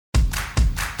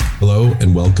Hello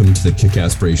and welcome to the Kick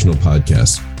Aspirational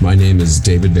Podcast. My name is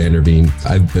David Vanderveen.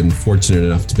 I've been fortunate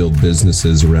enough to build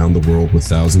businesses around the world with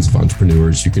thousands of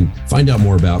entrepreneurs. You can find out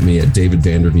more about me at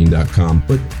davidvanderveen.com.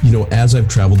 But, as I've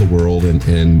traveled the world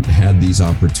and had these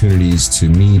opportunities to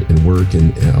meet and work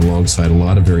and alongside a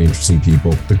lot of very interesting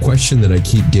people, the question that I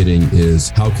keep getting is,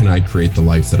 how can I create the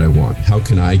life that I want? How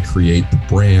can I create the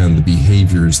brand, the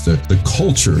behaviors, the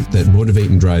culture that motivate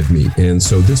and drive me? And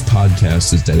so this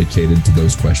podcast is dedicated to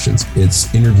those questions.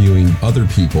 It's interviewing other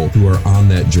people who are on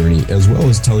that journey, as well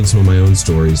as telling some of my own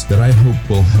stories that I hope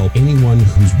will help anyone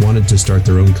who's wanted to start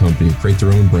their own company, create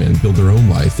their own brand, build their own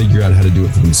life, figure out how to do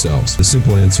it for themselves. The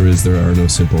simple answer is there are no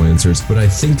simple answers, but I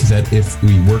think that if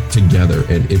we work together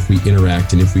and if we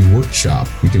interact and if we workshop,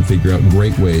 we can figure out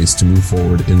great ways to move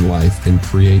forward in life and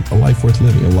create a life worth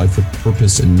living, a life with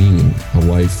purpose and meaning, a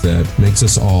life that makes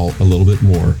us all a little bit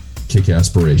more kick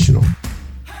aspirational.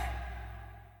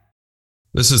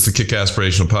 This is the Kick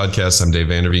Aspirational Podcast. I'm Dave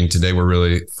Vanderveen. Today, we're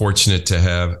really fortunate to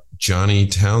have Johnny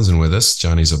Townsend with us.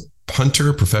 Johnny's a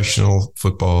punter, professional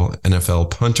football NFL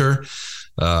punter.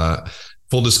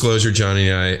 Full disclosure, Johnny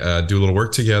and I do a little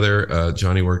work together.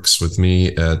 Johnny works with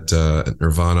me at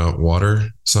Nirvana Water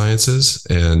Sciences.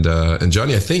 And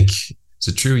Johnny, I think, is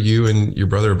it true you and your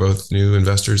brother are both new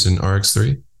investors in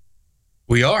RX3?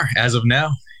 We are, as of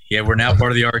now. Yeah, we're now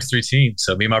part of the RX3 team.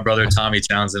 So me and my brother, Tommy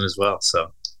Townsend as well.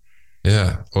 So.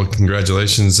 Yeah. Well,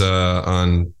 congratulations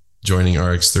on joining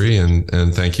RX3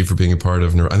 and thank you for being a part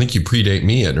of Nirvana. I think you predate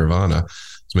me at Nirvana,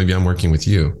 so maybe I'm working with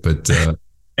you, but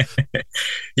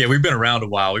yeah, we've been around a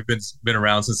while. We've been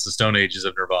around since the Stone Ages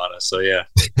of Nirvana. So yeah.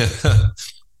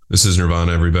 This is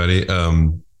Nirvana, everybody.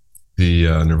 The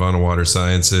Nirvana Water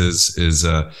Sciences is it's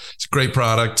a great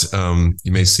product.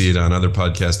 You may see it on other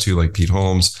podcasts too, like Pete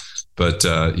Holmes, but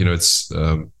it's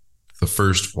the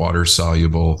first water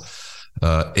soluble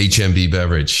HMB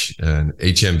beverage. And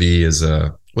HMB is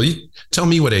you tell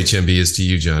me what HMB is to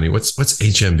you, Johnny. What's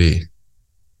HMB?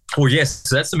 Well, yes,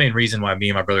 so that's the main reason why me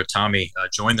and my brother Tommy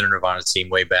joined the Nirvana team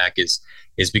way back is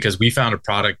because we found a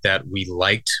product that we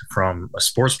liked from a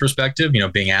sports perspective.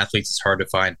 Being athletes, it's hard to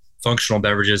find functional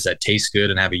beverages that taste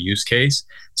good and have a use case.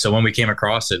 So when we came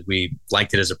across it, we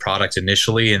liked it as a product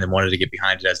initially and then wanted to get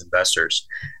behind it as investors.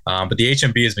 But the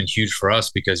HMB has been huge for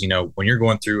us because, when you're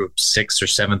going through a 6th or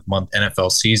 7th month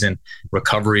NFL season,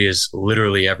 recovery is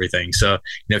literally everything. So,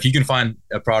 if you can find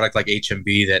a product like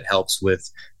HMB that helps with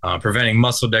preventing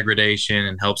muscle degradation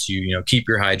and helps you, keep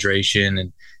your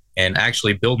hydration and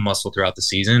actually build muscle throughout the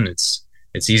season, it's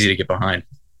easy to get behind.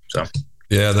 So,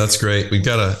 yeah, that's great. We've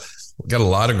got a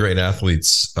lot of great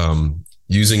athletes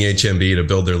using HMB to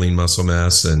build their lean muscle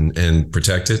mass and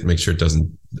protect it, make sure it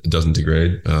doesn't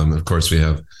degrade. Of course, we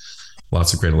have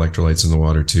lots of great electrolytes in the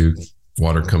water too.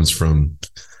 Water comes from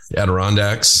the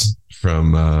Adirondacks,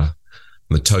 from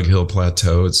the Tug Hill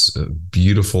Plateau. It's a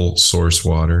beautiful source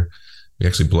water. We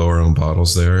actually blow our own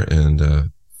bottles there and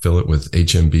fill it with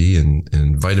HMB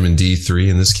and vitamin D3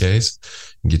 in this case.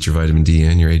 And get your vitamin D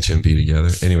and your HMB together.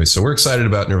 Anyway, so we're excited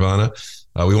about Nirvana.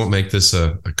 We won't make this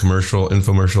a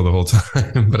infomercial the whole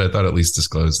time, but I thought at least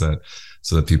disclose that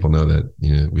so that people know that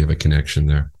we have a connection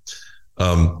there.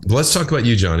 Let's talk about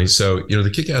you, Johnny. So,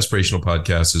 the Kick Aspirational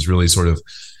Podcast is really sort of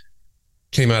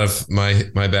came out of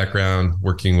my background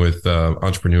working with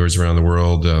entrepreneurs around the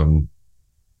world.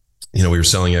 We were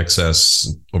selling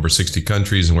excess over 60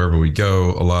 countries, and wherever we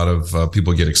go, a lot of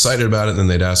people get excited about it. And then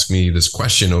they'd ask me this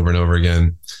question over and over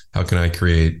again: how can I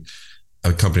create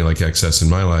a company like Excess in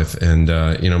my life? And,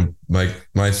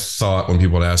 my thought when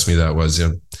people would ask me that was,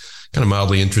 kind of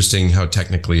mildly interesting how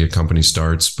technically a company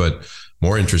starts, but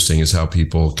more interesting is how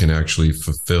people can actually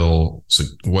fulfill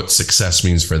what success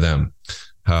means for them,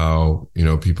 how,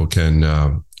 people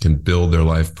can build their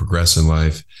life, progress in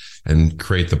life and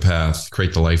create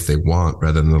the life they want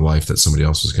rather than the life that somebody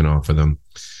else is going to offer them.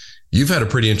 You've had a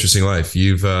pretty interesting life.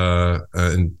 You've,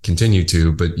 and continue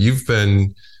to, but you've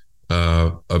been,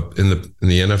 in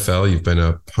the NFL, you've been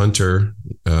a punter,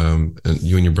 and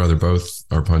you and your brother both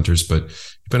are punters, but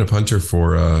you've been a punter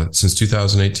for since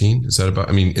 2018. Is that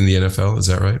in the NFL? Is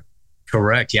that right?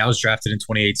 Correct. Yeah, I was drafted in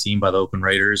 2018 by the Oakland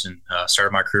Raiders and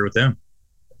started my career with them.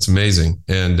 It's amazing.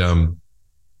 And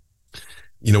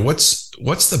what's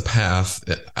the path?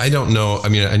 I don't know.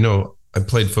 I know I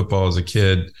played football as a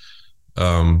kid,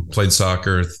 played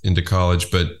soccer into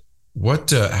college, but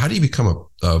how do you become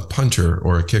a punter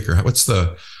or a kicker? What's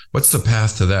the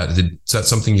path to that? Is that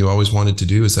something you always wanted to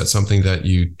do? Is that something that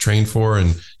you trained for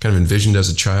and kind of envisioned as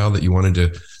a child that you wanted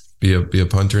to be a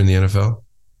punter in the NFL?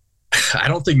 I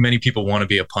don't think many people want to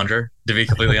be a punter, to be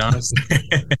completely honest.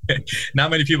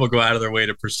 Not many people go out of their way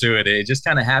to pursue it. It just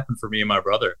kind of happened for me and my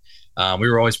brother. We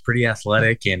were always pretty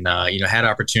athletic, and had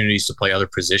opportunities to play other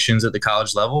positions at the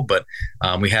college level, but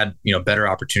we had better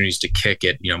opportunities to kick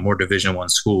at more Division I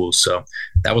schools. So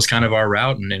that was kind of our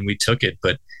route, and we took it.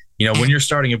 But when you're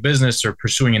starting a business or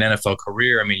pursuing an NFL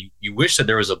career, I mean, you wish that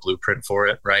there was a blueprint for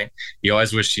it, right? You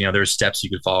always wish, there were steps you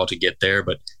could follow to get there,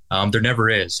 but there never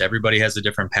is. Everybody has a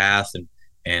different path,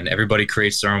 and everybody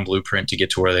creates their own blueprint to get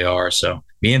to where they are. So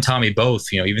me and Tommy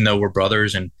both, even though we're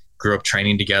brothers and grew up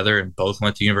training together and both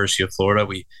went to the University of Florida,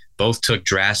 we both took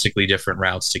drastically different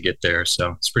routes to get there.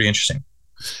 So it's pretty interesting.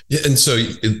 Yeah, and so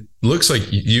it looks like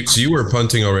you were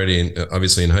punting already,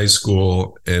 obviously in high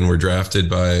school, and were drafted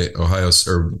by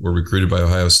were recruited by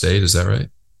Ohio State. Is that right?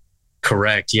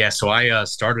 Correct. Yeah. So I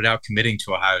started out committing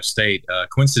to Ohio State.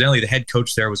 Coincidentally, the head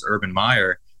coach there was Urban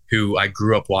Meyer, who I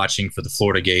grew up watching for the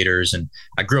Florida Gators, and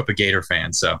I grew up a Gator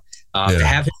fan. So to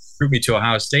have him recruit me to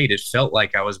Ohio State, it felt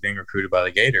like I was being recruited by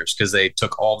the Gators because they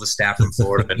took all the staff from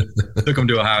Florida and took them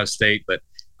to Ohio State. But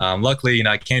luckily,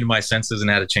 I came to my senses and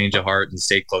had a change of heart and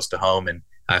stayed close to home. And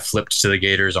I flipped to the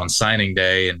Gators on signing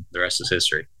day, and the rest is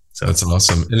history. So that's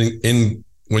awesome. And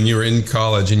when you were in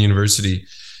college and university,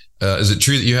 is it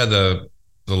true that you had the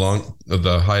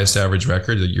highest average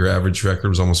record? That your average record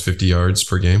was almost 50 yards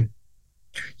per game?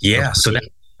 Yeah. So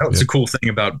that was the cool thing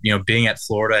about being at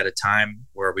Florida at a time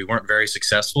where we weren't very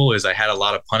successful is I had a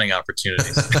lot of punting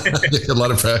opportunities. A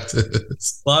lot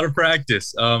of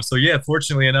practice. So yeah,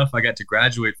 fortunately enough, I got to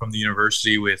graduate from the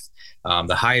university with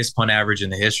the highest punt average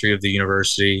in the history of the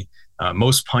university,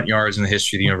 most punt yards in the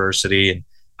history of the university, and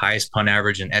highest punt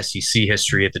average in SEC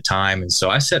history at the time. And so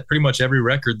I set pretty much every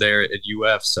record there at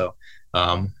UF. So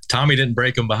Tommy didn't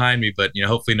break them behind me, but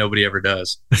hopefully nobody ever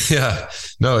does. Yeah,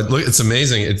 no, it's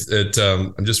amazing.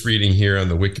 I'm just reading here on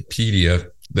the Wikipedia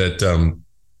that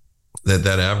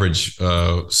average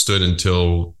stood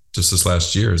until just this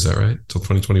last year. Is that right? Till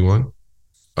 2021?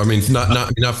 I mean, not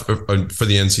for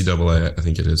the NCAA. I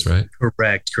think it is, right?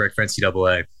 Correct for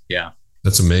NCAA. Yeah,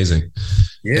 that's amazing.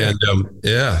 Yeah,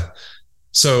 and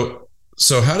So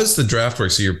how does the draft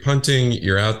work? So you're punting,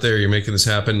 you're out there, you're making this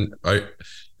happen.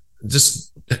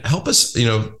 Just help us,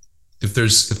 if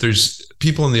there's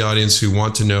people in the audience who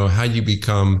want to know how you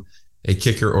become a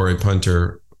kicker or a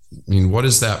punter. I mean, what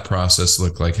does that process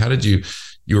look like? How did you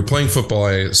were playing football,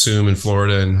 I assume, in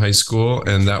Florida in high school,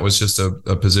 and that was just a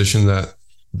position that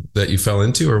you fell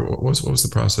into, or what was the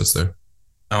process there?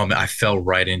 I fell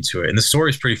right into it. And the story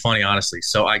is pretty funny, honestly.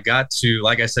 So I got to,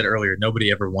 like I said earlier,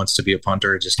 nobody ever wants to be a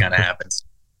punter. It just kind of happens.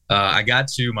 I got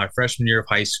to my freshman year of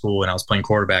high school, and I was playing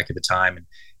quarterback at the time,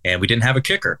 and we didn't have a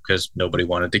kicker because nobody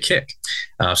wanted to kick.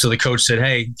 So the coach said,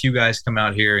 hey, if you guys come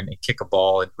out here and kick a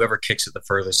ball, and whoever kicks it the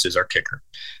furthest is our kicker.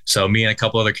 So me and a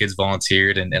couple other kids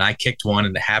volunteered, and I kicked one,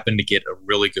 and it happened to get a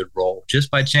really good roll just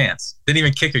by chance. Didn't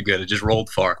even kick it good. It just rolled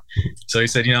far. So he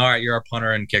said, all right, you're our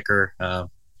punter and kicker.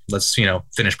 Let's,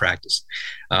 finish practice.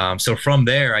 So from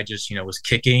there, I just, was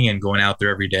kicking and going out there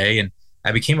every day. And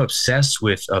I became obsessed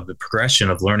with the progression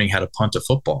of learning how to punt a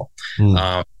football.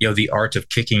 The art of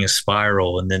kicking a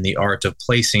spiral, and then the art of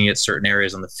placing it certain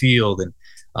areas on the field, and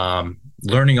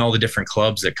learning all the different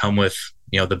clubs that come with,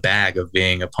 the bag of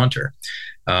being a punter.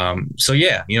 I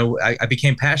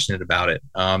became passionate about it.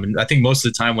 And I think most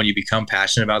of the time when you become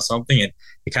passionate about something, it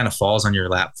kind of falls on your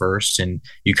lap first, and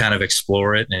you kind of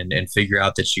explore it and figure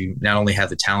out that you not only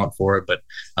have the talent for it, but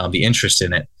the interest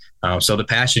in it. So the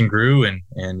passion grew, and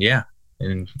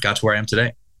got to where I am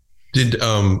today. Did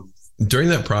during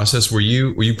that process, were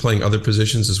you playing other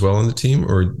positions as well on the team,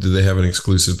 or do they have an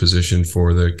exclusive position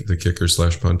for the kicker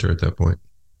 / punter at that point?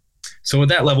 So at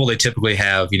that level, they typically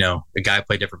have, a guy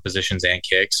play different positions and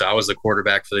kick. So I was the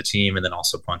quarterback for the team, and then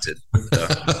also punted.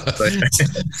 That's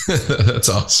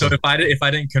awesome. So if I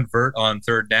didn't convert on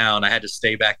third down, I had to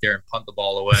stay back there and punt the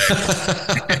ball away.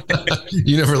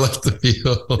 You never left the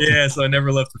field. Yeah, so I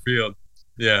never left the field.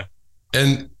 Yeah.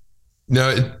 And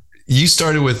now you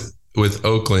started with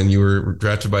Oakland. You were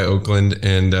drafted by Oakland,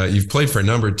 and you've played for a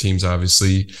number of teams,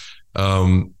 obviously.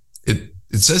 It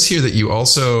says here that you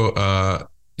also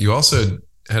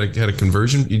had a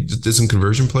conversion. You did some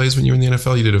conversion plays when you were in the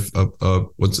NFL. You did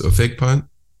a fake punt.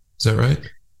 Is that right?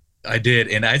 I did.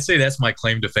 And I'd say that's my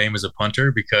claim to fame as a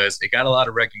punter, because it got a lot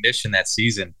of recognition that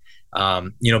season.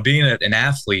 Being an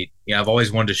athlete, I've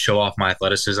always wanted to show off my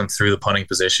athleticism through the punting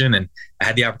position. And I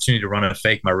had the opportunity to run a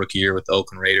fake my rookie year with the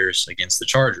Oakland Raiders against the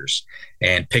Chargers,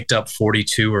 and picked up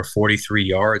 42 or 43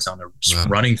 yards on a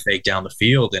running fake down the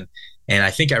field. And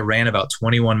I think I ran about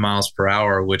 21 miles per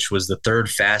hour, which was the third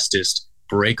fastest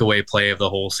breakaway play of the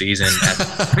whole season.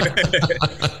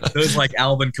 It was like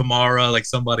Alvin Kamara, like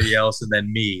somebody else, and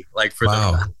then me, like for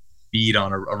the speed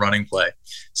on a running play.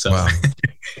 So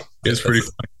it was pretty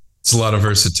funny. It's a lot of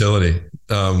versatility.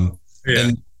 And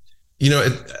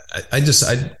I'm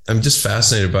just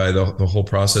fascinated by the whole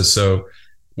process. So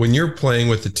when you're playing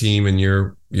with the team and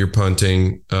you're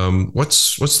punting,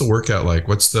 what's the workout like?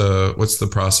 What's the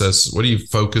process? What are you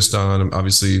focused on?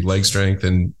 Obviously leg strength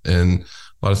and a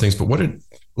lot of things, but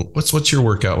what's your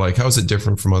workout like? How is it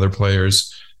different from other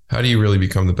players? How do you really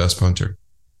become the best punter?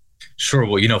 Sure.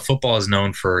 Well, football is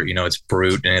known for, its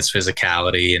brute and its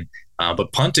physicality, and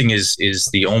but punting is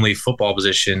the only football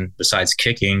position besides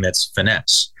kicking that's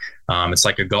finesse. It's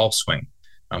like a golf swing.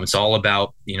 It's all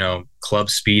about,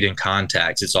 club speed and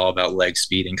contact. It's all about leg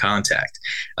speed and contact.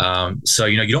 So,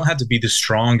 you don't have to be the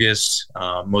strongest,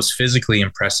 most physically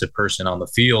impressive person on the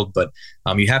field, but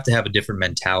you have to have a different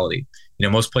mentality.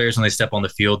 Most players, when they step on the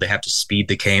field, they have to speed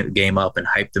the game up and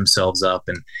hype themselves up.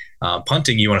 And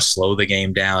punting, you want to slow the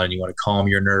game down and you want to calm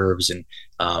your nerves and,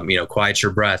 quiet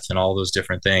your breath and all those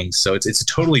different things. So it's a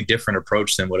totally different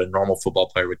approach than what a normal football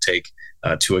player would take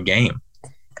to a game.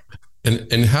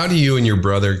 And how do you and your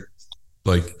brother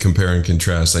like compare and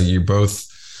contrast? Like you both,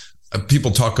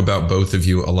 people talk about both of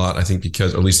you a lot, I think,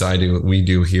 because, or at least we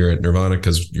do here at Nirvana,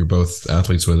 because you're both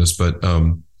athletes with us. But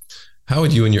how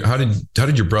did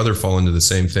your brother fall into the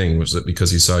same thing? Was it because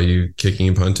he saw you kicking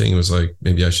and punting and was like,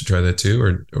 maybe I should try that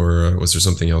too? Or was there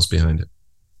something else behind it?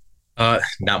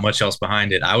 Not much else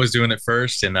behind it. I was doing it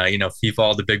first, and he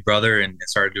followed the big brother and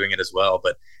started doing it as well.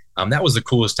 But that was the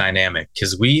coolest dynamic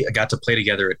because we got to play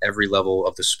together at every level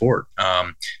of the sport,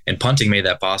 and punting made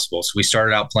that possible. So we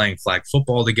started out playing flag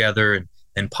football together,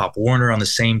 and Pop Warner on the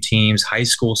same teams, high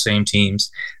school same teams,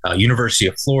 University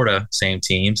of Florida same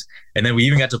teams, and then we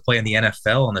even got to play in the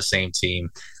NFL on the same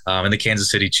team, in the Kansas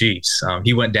City Chiefs.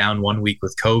 He went down 1 week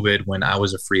with COVID when I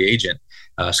was a free agent.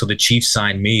 So the Chiefs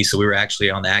signed me. So we were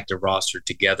actually on the active roster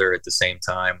together at the same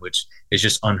time, which is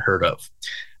just unheard of.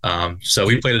 So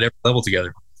we played at every level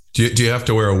together. Do you have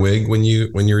to wear a wig when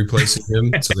you're replacing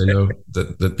him so they know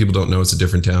that people don't know it's a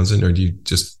different Townsend, or do you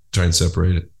just try and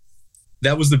separate it?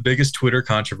 That was the biggest Twitter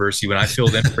controvery when I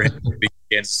filled in for him in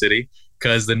Kansas City,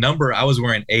 because the number, I was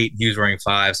wearing 8, he was wearing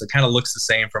 5. So it kind of looks the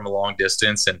same from a long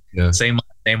distance, and same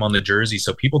name on the jersey.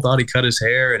 So people thought he cut his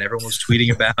hair and everyone was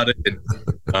tweeting about it.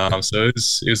 And so it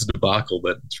was a debacle,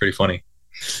 but it's pretty funny.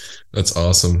 That's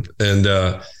awesome. And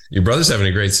your brother's having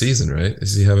a great season, right?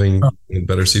 Is he having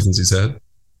better seasons he's had?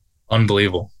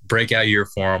 Unbelievable. Breakout year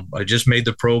for him. I just made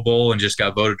the Pro Bowl and just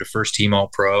got voted to first team All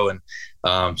Pro.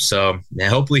 And so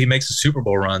hopefully he makes a Super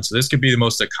Bowl run. So this could be the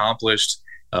most accomplished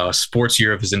sports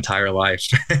year of his entire life.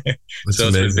 That's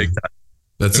amazing.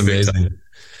 That's amazing.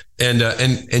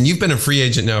 And you've been a free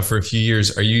agent now for a few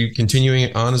years. Are you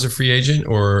continuing on as a free agent,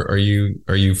 or are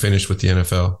you finished with the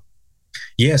NFL?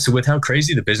 Yeah. So with how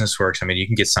crazy the business works, I mean, you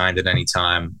can get signed at any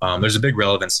time. There's a big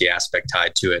relevancy aspect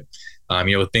tied to it.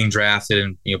 With being drafted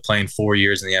and, playing 4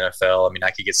 years in the NFL, I mean,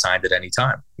 I could get signed at any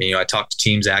time. I talk to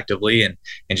teams actively and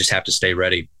just have to stay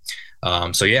ready.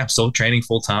 Still training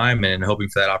full time and hoping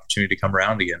for that opportunity to come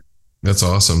around again. That's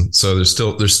awesome. So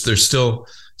there's still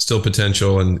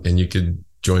potential, and you could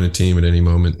join a team at any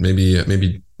moment.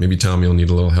 Maybe Tommy will need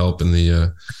a little help in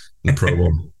the Pro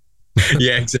Bowl.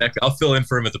 Yeah, exactly. I'll fill in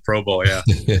for him at the Pro Bowl. Yeah.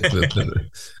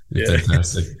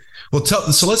 Fantastic. Well,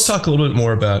 so let's talk a little bit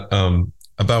more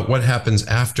about what happens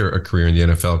after a career in the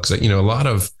NFL. Because, a lot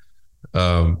of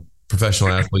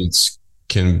professional athletes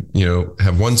can,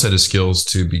 have one set of skills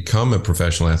to become a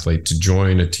professional athlete, to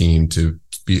join a team, to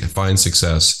find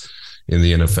success in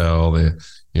the NFL,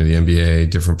 the NBA,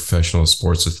 different professional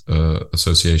sports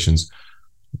associations.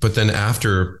 But then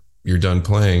after you're done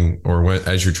playing, or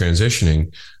as you're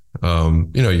transitioning,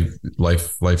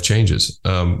 life changes.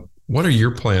 What are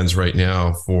your plans right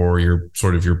now for your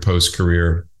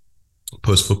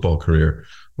post-football career?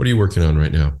 What are you working on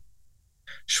right now?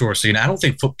 Sure. So, I don't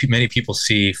think many people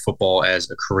see football as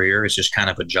a career. It's just kind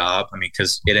of a job. I mean,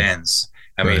 because it ends.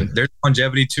 I mean, there's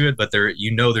longevity to it, but there's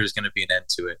going to be an end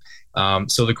to it.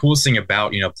 So the coolest thing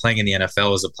about, playing in the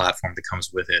NFL is the platform that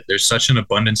comes with it. There's such an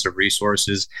abundance of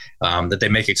resources that they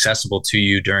make accessible to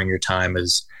you during your time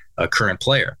as a current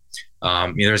player.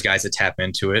 There's guys that tap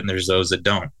into it, and there's those that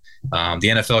don't. The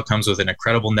NFL comes with an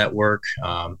incredible network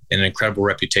and an incredible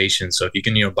reputation. So if you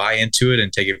can, buy into it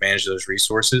and take advantage of those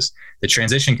resources, the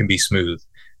transition can be smooth.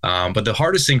 But the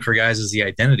hardest thing for guys is the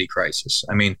identity crisis.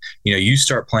 I mean, you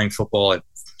start playing football at,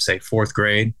 say, 4th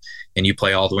grade, and you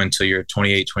play all the way until you're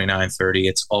 28, 29, 30.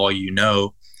 It's all you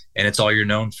know. and it's all you're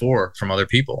known for from other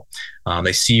people.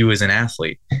 They see you as an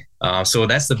athlete. So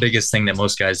that's the biggest thing that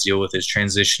most guys deal with, is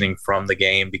transitioning from the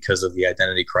game because of the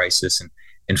identity crisis,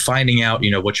 and finding out,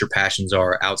 what your passions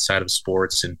are outside of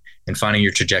sports, and finding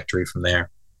your trajectory from there.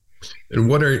 And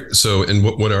what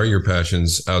are your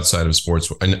passions outside of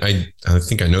sports? And I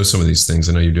think I know some of these things.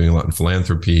 I know you're doing a lot in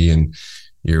philanthropy, and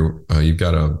you've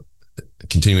got a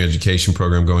continuing education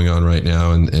program going on right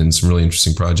now, and some really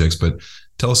interesting projects. But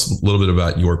tell us a little bit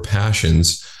about your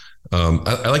passions.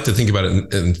 I like to think about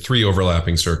it in three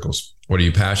overlapping circles. What are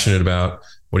you passionate about?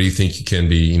 What do you think you can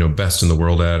be, best in the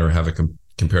world at, or have a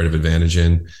comparative advantage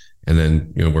in? And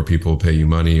then, where people pay you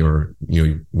money, or,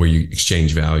 where you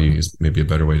exchange value is maybe a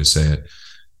better way to say it.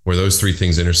 Where those three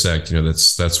things intersect,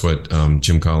 that's what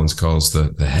Jim Collins calls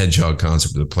the hedgehog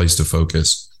concept, the place to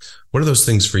focus. What are those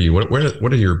things for you? What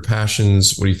are your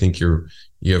passions? What do you think you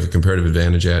have a comparative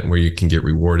advantage at, and where you can get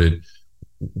rewarded?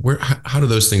 How do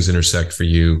those things intersect for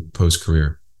you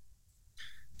post-career?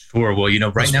 Sure. Well,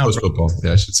 right now, post-football,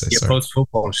 I should say. Yeah,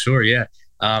 post-football, sure, yeah.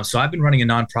 So I've been running a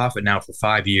nonprofit now for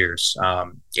 5 years,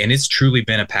 and it's truly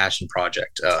been a passion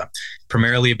project.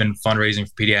 Primarily, I've been fundraising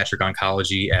for pediatric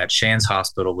oncology at Shands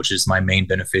Hospital, which is my main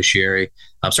beneficiary.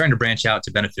 I'm starting to branch out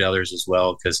to benefit others as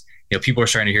well, because people are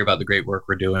starting to hear about the great work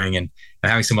we're doing, and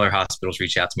having some other hospitals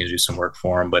reach out to me to do some work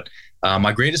for them. But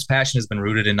my greatest passion has been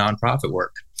rooted in nonprofit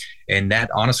work, and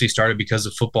that honestly started because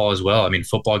of football as well. I mean,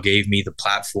 football gave me the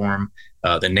platform,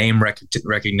 the name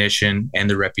recognition, and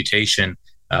the reputation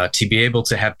to be able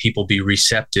to have people be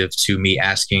receptive to me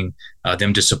asking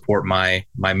them to support my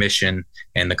mission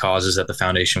and the causes that the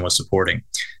foundation was supporting.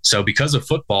 So because of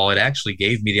football, it actually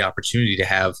gave me the opportunity to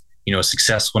have, a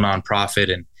successful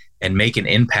nonprofit and make an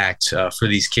impact for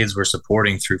these kids we're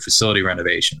supporting through facility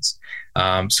renovations.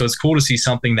 So it's cool to see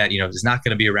something that, is not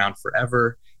going to be around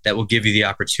forever, that will give you the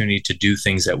opportunity to do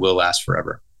things that will last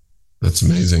forever. That's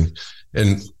amazing.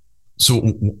 And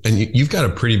you've got a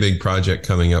pretty big project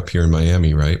coming up here in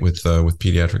Miami, right? With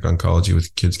pediatric oncology,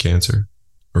 with kids' cancer,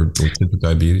 or kids with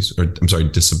diabetes, or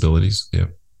disabilities. Yeah.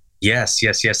 Yes.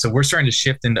 So we're starting to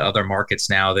shift into other markets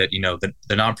now that,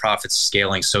 the nonprofit's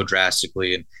scaling so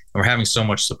drastically, and we're having so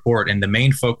much support. And the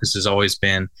main focus has always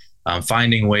been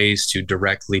finding ways to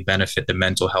directly benefit the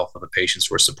mental health of the patients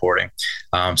we're supporting.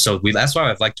 That's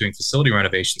why I've liked doing facility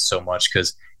renovations so much,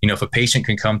 because, if a patient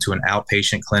can come to an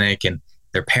outpatient clinic and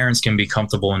their parents can be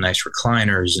comfortable in nice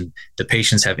recliners, and the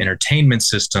patients have entertainment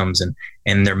systems,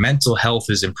 and their mental health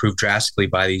is improved drastically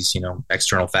by these,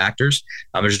 external factors.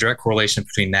 There's a direct correlation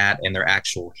between that and their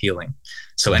actual healing.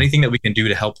 So anything that we can do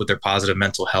to help with their positive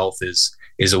mental health is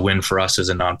a win for us as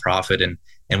a nonprofit.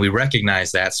 And we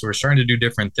recognize that. So we're starting to do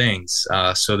different things.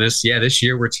 So this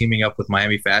year we're teaming up with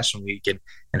Miami Fashion Week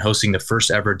and hosting the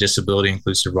first ever disability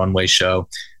inclusive runway show.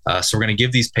 So we're going to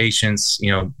give these patients,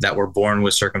 that were born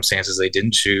with circumstances they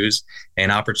didn't choose,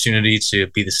 an opportunity to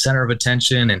be the center of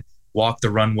attention and walk the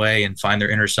runway and find their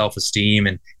inner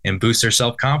self-esteem and boost their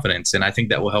self-confidence. And I think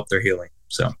that will help their healing.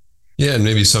 So, yeah. And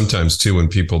maybe sometimes too, when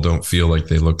people don't feel like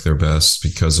they look their best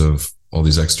because of all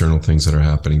these external things that are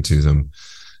happening to them,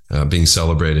 being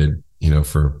celebrated,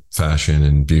 for fashion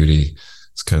and beauty,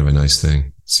 it's kind of a nice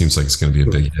thing. Seems like it's going to be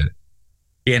a big hit.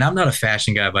 Yeah, and I'm not a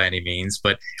fashion guy by any means,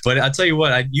 but I'll tell you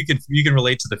what, you can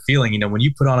relate to the feeling. When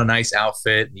you put on a nice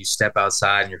outfit and you step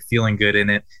outside and you're feeling good in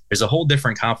it, there's a whole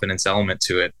different confidence element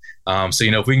to it. So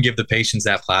if we can give the patients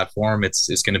that platform,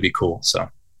 it's going to be cool. So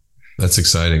that's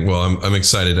exciting. Well, I'm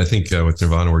excited. I think with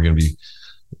Nirvana, we're going to be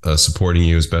supporting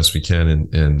you as best we can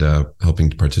and helping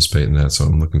to participate in that. So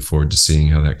I'm looking forward to seeing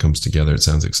how that comes together. It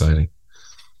sounds exciting.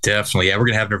 Definitely. Yeah, we're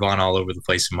going to have Nirvana all over the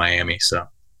place in Miami. So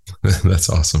that's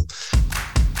awesome.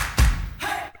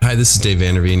 Hi, this is Dave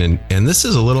Vanderveen, and this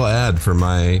is a little ad for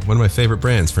one of my favorite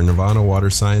brands, for Nirvana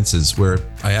Water Sciences, where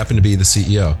I happen to be the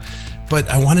CEO. But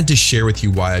I wanted to share with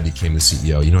you why I became the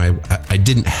CEO. I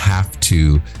didn't have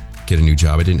to get a new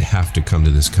job. I didn't have to come to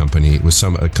this company. It was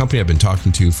a company I've been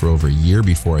talking to for over a year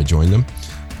before I joined them.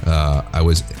 I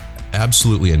was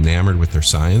absolutely enamored with their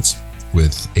science,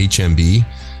 with HMB,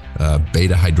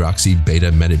 beta hydroxy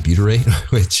beta metabutyrate,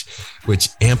 which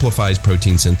amplifies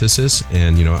protein synthesis.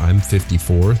 And I'm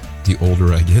 54. The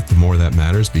older I get, the more that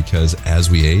matters, because as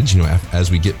we age, as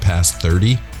we get past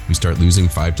 30, we start losing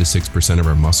 5 to 6% of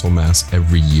our muscle mass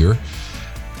every year.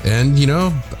 And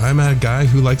I'm a guy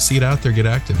who likes to get out there, get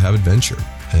active, have adventure,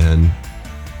 and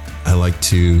I like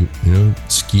to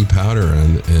ski powder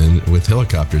and with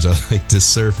helicopters. I like to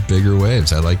surf bigger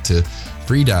waves. I like to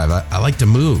free dive. I like to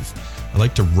move. I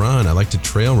like to run. I like to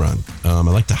trail run. I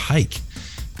like to hike.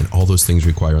 And all those things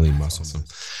require lean muscle.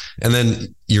 And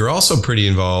then you're also pretty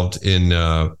involved in,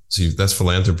 that's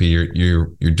philanthropy. You're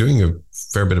doing a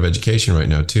fair bit of education right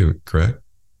now too, correct?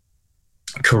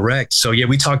 Correct. So yeah,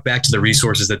 we talked back to the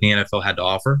resources that the NFL had to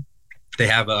offer. They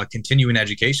have continuing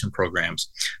education programs.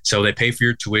 So they pay for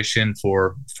your tuition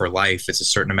for life. It's a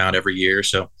certain amount every year.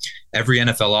 So every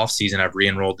NFL offseason, I've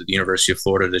re-enrolled at the University of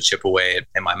Florida to chip away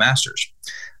at my master's.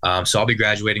 So I'll be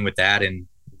graduating with that in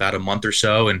about a month or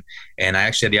so. And I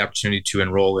actually had the opportunity to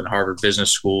enroll in Harvard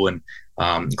Business School and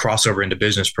crossover into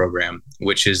business program,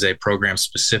 which is a program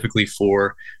specifically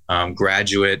for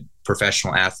graduate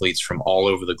professional athletes from all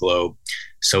over the globe.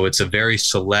 So it's a very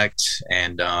select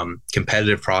and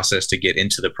competitive process to get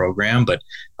into the program. But,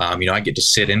 I get to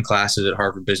sit in classes at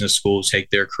Harvard Business School,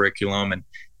 take their curriculum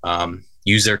and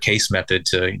use their case method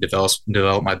to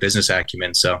develop my business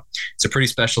acumen. So it's a pretty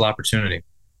special opportunity.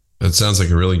 That sounds like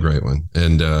a really great one.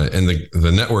 And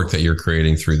the network that you're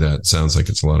creating through that sounds like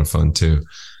it's a lot of fun too.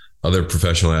 Other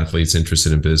professional athletes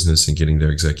interested in business and getting their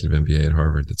executive MBA at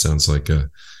Harvard. That sounds like a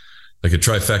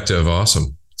trifecta of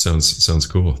awesome. Sounds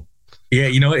cool. Yeah,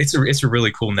 it's a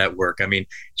really cool network. I mean,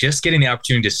 just getting the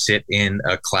opportunity to sit in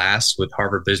a class with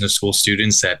Harvard Business School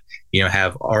students that,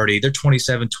 have already, they're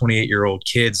 27, 28-year-old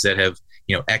kids that have,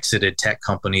 exited tech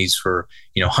companies for,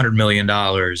 $100 million.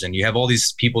 And you have all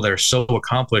these people that are so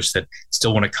accomplished that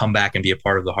still want to come back and be a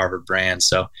part of the Harvard brand.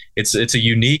 So it's a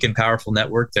unique and powerful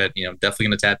network that, definitely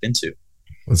going to tap into.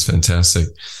 That's fantastic.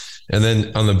 And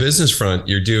then on the business front,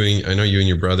 I know you and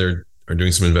your brother are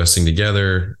doing some investing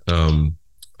together. I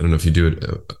don't know if you do it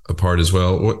apart as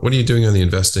well. What are you doing on the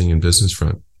investing and business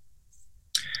front?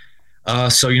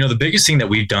 So the biggest thing that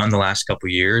we've done the last couple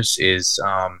of years is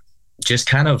just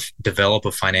kind of develop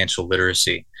a financial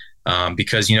literacy.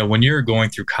 Because, when you're going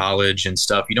through college and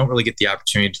stuff, you don't really get the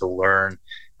opportunity to learn,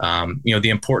 the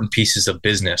important pieces of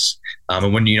business.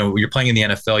 And when, you're playing in the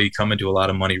NFL, you come into a lot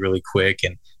of money really quick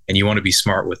and you want to be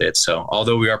smart with it. So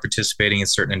although we are participating in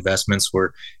certain investments,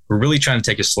 we're really trying to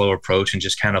take a slow approach and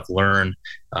just kind of learn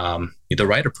the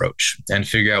right approach and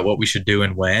figure out what we should do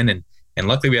and when. And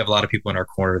luckily we have a lot of people in our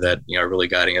corner that, are really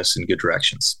guiding us in good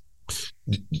directions.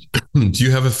 Do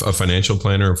you have a financial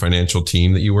planner or financial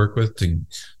team that you work with to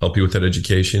help you with that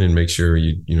education and make sure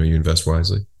you invest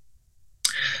wisely?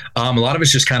 A lot of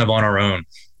it's just kind of on our own.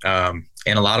 And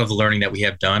a lot of the learning that we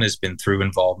have done has been through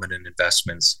involvement in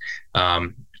investments.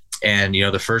 And,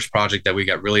 the first project that we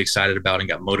got really excited about and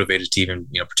got motivated to even,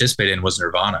 participate in was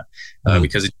Nirvana,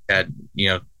 because it had,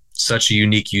 such a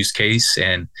unique use case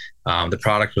and the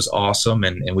product was awesome.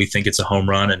 And we think it's a home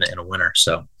run and a winner.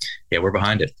 So yeah, we're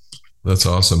behind it. That's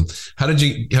awesome. How did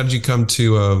you come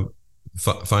to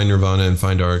find Nirvana and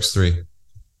find RX3?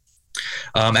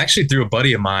 Actually through a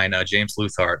buddy of mine, James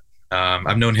Luthart.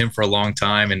 I've known him for a long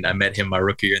time and I met him my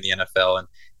rookie year in the NFL and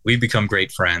we've become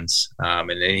great friends.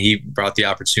 And he brought the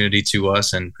opportunity to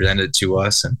us and presented it to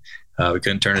us and we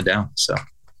couldn't turn it down. So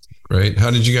great.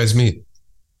 How did you guys meet?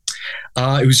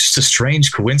 It was just a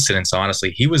strange coincidence,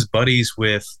 honestly. He was buddies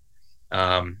with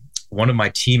one of my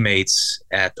teammates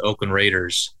at the Oakland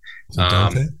Raiders.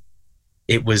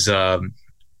 It was so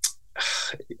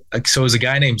it was a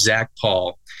guy named Zach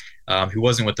Paul, who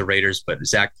wasn't with the Raiders, but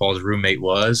Zach Paul's roommate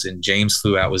was, and James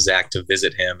flew out with Zach to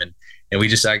visit him, and we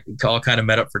just all kind of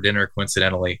met up for dinner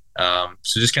coincidentally.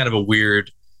 So just kind of a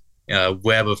weird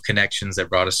web of connections that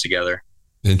brought us together.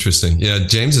 Interesting. Yeah,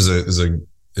 James is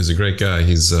a great guy.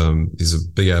 He's a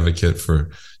big advocate for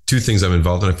two things I'm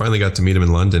involved in. I finally got to meet him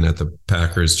in London at the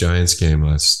Packers Giants game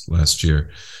last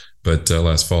year.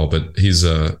 Last fall, but he's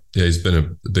been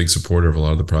a big supporter of a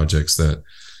lot of the projects that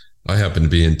I happen to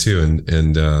be in too.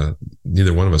 And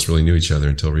neither one of us really knew each other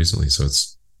until recently. So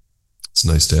it's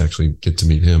nice to actually get to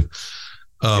meet him.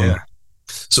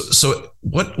 So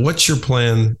what's your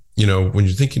plan? When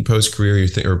you're thinking post-career,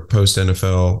 or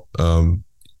post-NFL,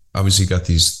 obviously you got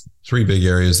these three big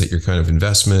areas that you're kind of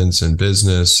investments and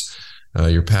business,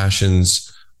 your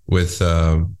passions with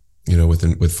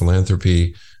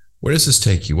philanthropy. Where does this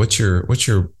take you? What's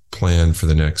your plan for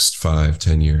the next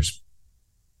 5-10 years?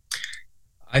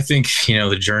 I think,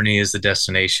 the journey is the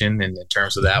destination. And in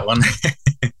terms of that one,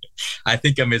 I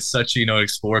think I'm at such,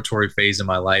 exploratory phase in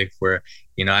my life where,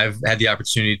 I've had the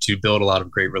opportunity to build a lot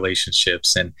of great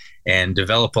relationships and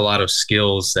develop a lot of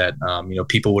skills that,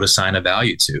 people would assign a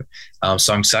value to.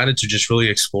 So I'm excited to just really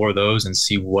explore those and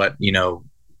see what,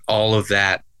 all of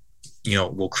that,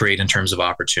 will create in terms of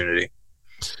opportunity.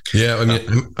 Yeah, I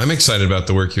mean, I'm excited about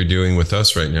the work you're doing with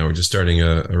us right now. We're just starting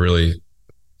a really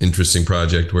interesting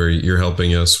project where you're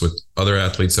helping us with other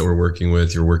athletes that we're working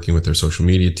with. You're working with their social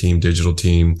media team, digital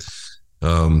team.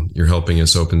 You're helping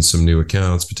us open some new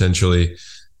accounts potentially.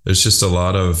 there's just a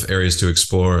lot of areas to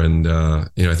explore. And,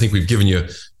 I think we've given you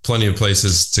plenty of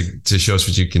places to show us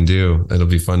what you can do. It'll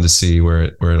be fun to see where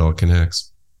it all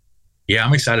connects. Yeah,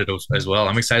 I'm excited as well.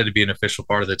 I'm excited to be an official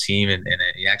part of the team and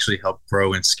actually help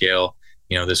grow and scale,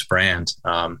 this brand.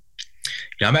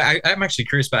 I'm actually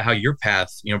curious about how your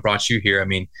path, brought you here. I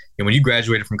mean, when you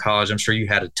graduated from college, I'm sure you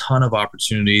had a ton of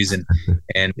opportunities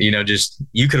and just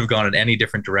you could have gone in any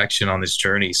different direction on this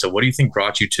journey. So what do you think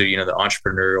brought you to, the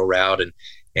entrepreneurial route?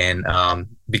 And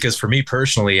because for me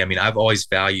personally, I mean, I've always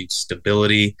valued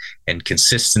stability and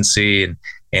consistency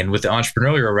and with the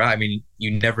entrepreneurial route, I mean, you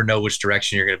never know which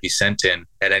direction you're going to be sent in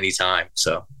at any time.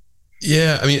 So,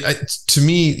 yeah, I mean, to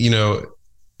me,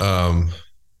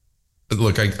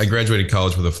 look, I graduated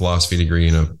college with a philosophy degree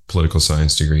and a political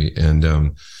science degree.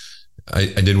 And I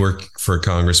did work for a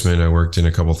congressman. I worked in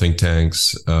a couple think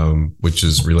tanks, which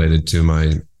is related to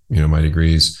my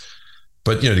degrees.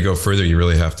 But, to go further, you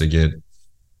really have to get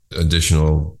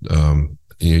additional,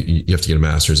 you have to get a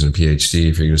master's and a PhD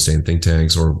if you're going to stay in think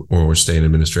tanks or stay in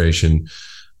administration.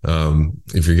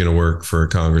 If you're going to work for a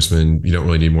congressman, you don't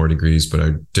really need more degrees, but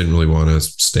I didn't really want to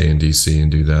stay in DC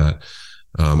and do that.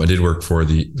 I did work for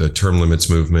the term limits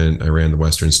movement. I ran the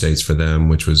Western states for them,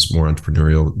 which was more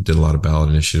entrepreneurial, did a lot of ballot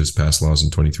initiatives, passed laws in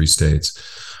 23 states.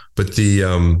 But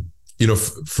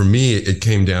for me, it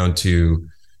came down to,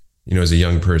 as a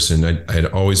young person, I had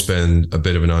always been a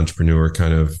bit of an entrepreneur,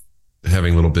 kind of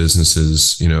having little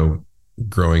businesses,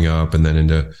 growing up, and then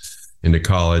into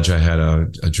college, I had a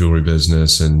jewelry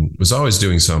business and was always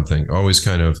doing something, always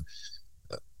kind of,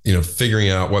 figuring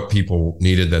out what people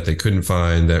needed that they couldn't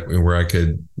find, where I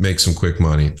could make some quick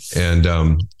money.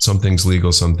 And some things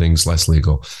legal, some things less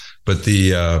legal. But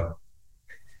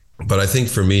but I think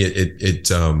for me,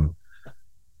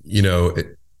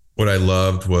 what I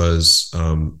loved was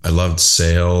I loved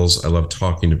sales. I loved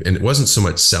talking to, and it wasn't so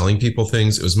much selling people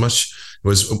things. It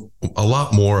was a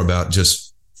lot more about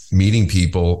just meeting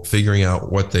people, figuring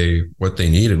out what they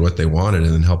needed, what they wanted,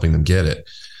 and then helping them get it.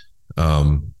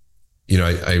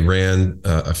 I ran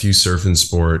a few surf and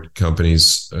sport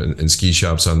companies and ski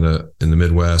shops in the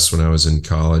Midwest when I was in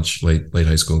college, late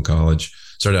high school and college.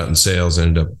 Started out in sales,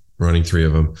 ended up running 3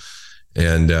 of them.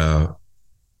 And,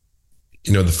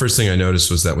 the first thing I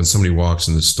noticed was that when somebody walks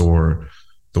in the store,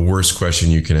 the worst question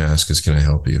you can ask is, can I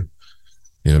help you?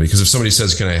 Because if somebody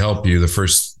says, can I help you?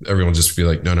 Everyone just be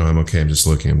like, no, I'm okay. I'm just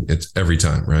looking. It's every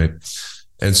time. Right.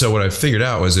 And so what I figured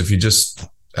out was if you just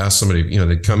ask somebody,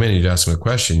 they'd come in and you'd ask them a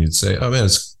question. You'd say, oh man,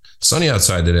 it's sunny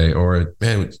outside today, or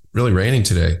man, it's really raining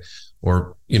today,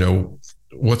 or,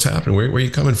 what's happening? Where are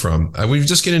you coming from? We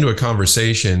just get into a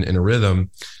conversation in a rhythm.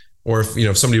 Or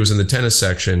if somebody was in the tennis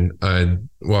section, I'd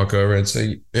walk over and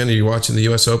say, man, are you watching the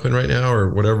US Open right now?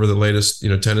 Or whatever the latest,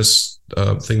 tennis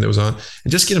thing that was on,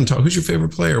 and just get them talk. Who's your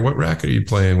favorite player? What racket are you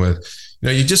playing with?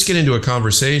 You just get into a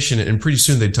conversation, and pretty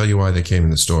soon they'd tell you why they came in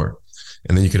the store.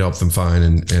 And then you could help them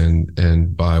find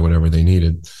and buy whatever they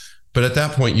needed. But at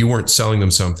that point, you weren't selling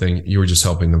them something; you were just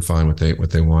helping them find what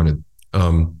they wanted.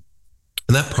 And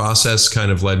that process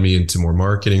kind of led me into more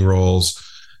marketing roles,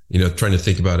 trying to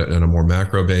think about it on a more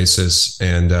macro basis.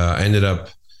 And I ended up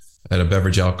at a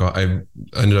beverage alcohol. I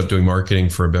ended up doing marketing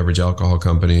for a beverage alcohol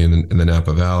company in the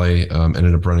Napa Valley.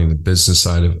 Ended up running the business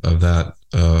side of that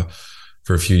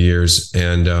for a few years,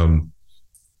 and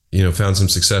found some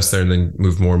success there, and then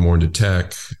moved more and more into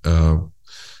tech.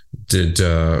 Did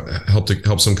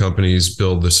help some companies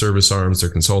build the service arms, their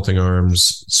consulting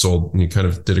arms. Sold, and you kind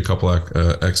of did a couple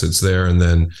exits there, and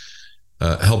then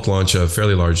helped launch a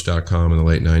fairly large .com in the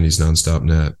late 90s, Nonstop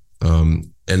Net.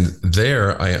 And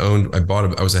there I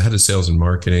was a head of sales and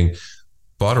marketing,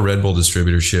 bought a Red Bull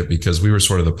distributorship because we were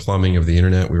sort of the plumbing of the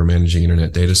internet. We were managing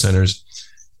internet data centers,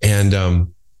 and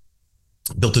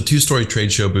built a 2-story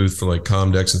trade show booth for like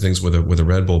Comdex and things with a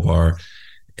Red Bull bar.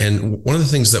 And one of the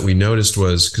things that we noticed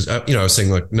was, because I was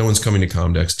saying, like, no one's coming to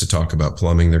Comdex to talk about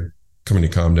plumbing. They're coming to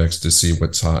Comdex to see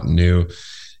what's hot and new.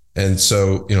 And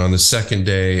so, on the second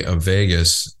day of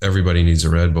Vegas, everybody needs a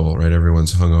Red Bull, right?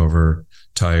 Everyone's hungover,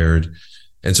 tired.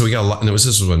 And so we got a lot, and this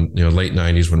was when, late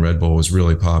 90s when Red Bull was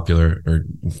really popular, or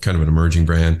kind of an emerging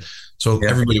brand. So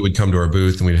everybody would come to our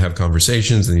booth and we'd have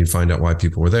conversations, and you'd find out why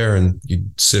people were there, and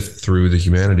you'd sift through the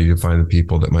humanity to find the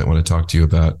people that might want to talk to you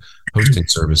about hosting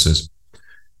services.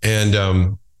 And,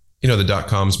 the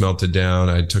 .coms melted down.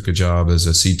 I took a job as a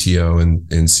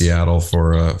CTO in Seattle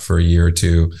for a year or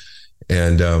two,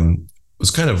 and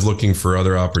was kind of looking for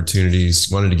other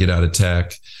opportunities, wanted to get out of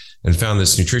tech, and found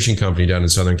this nutrition company down in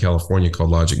Southern California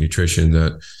called Logic Nutrition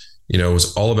that,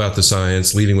 was all about the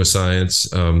science, leading with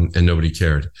science, and nobody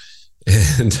cared.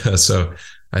 And so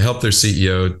I helped their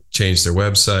CEO change their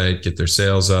website, get their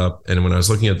sales up. And when I was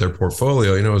looking at their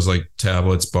portfolio, it was like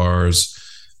tablets, bars,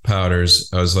 powders.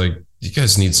 I was like, you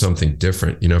guys need something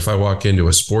different. If I walk into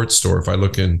a sports store, if I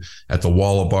look in at the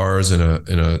wall of bars in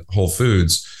a Whole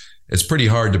Foods, it's pretty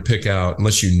hard to pick out,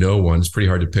 unless you know one, it's pretty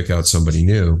hard to pick out somebody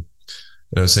new.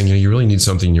 And I was saying, you really need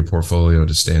something in your portfolio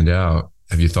to stand out.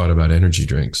 Have you thought about energy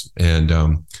drinks?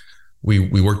 And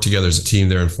we worked together as a team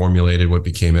there and formulated what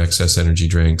became Excess Energy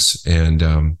Drinks.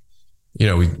 And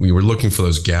we were looking for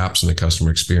those gaps in the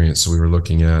customer experience. So we were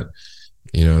looking at,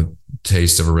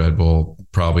 taste of a Red Bull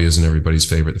probably isn't everybody's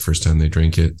favorite the first time they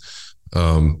drink it.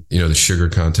 The sugar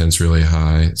content's really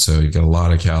high. So you got a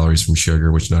lot of calories from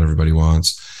sugar, which not everybody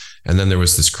wants. And then there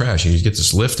was this crash, and you get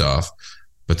this lift off,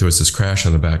 but there was this crash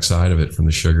on the backside of it from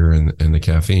the sugar and the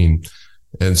caffeine.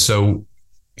 And so,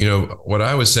 what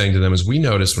I was saying to them is, we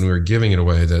noticed when we were giving it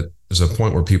away that there's a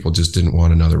point where people just didn't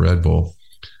want another Red Bull.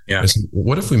 Yeah. I said,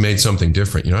 what if we made something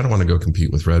different? I don't want to go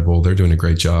compete with Red Bull. They're doing a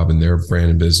great job in their brand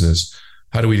and business.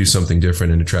 How do we do something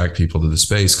different and attract people to the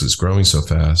space because it's growing so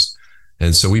fast?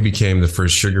 And so we became the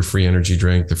first sugar-free energy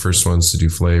drink, the first ones to do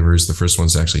flavors, the first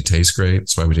ones to actually taste great.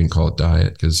 That's why we didn't call it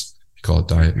diet, because if you call it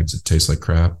diet, it means it tastes like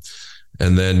crap.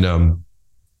 And then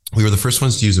we were the first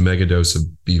ones to use a mega dose of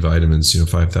B vitamins,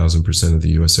 5,000% of the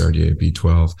US RDA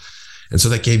B12. And so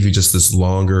that gave you just this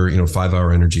longer,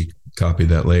 5-hour energy, copy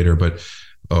that later, but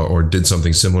or did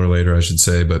something similar later, I should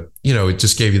say. But, it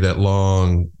just gave you that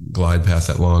long glide path,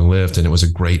 that long lift. And it was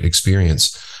a great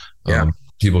experience. Yeah.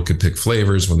 People could pick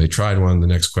flavors when they tried one. The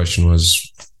next question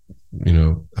was,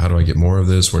 how do I get more of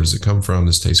this? Where does it come from?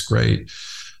 This tastes great.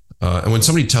 And when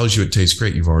somebody tells you it tastes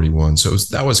great, you've already won. So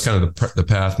that was kind of the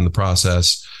path and the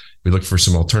process. We looked for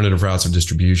some alternative routes of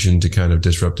distribution to kind of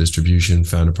disrupt distribution,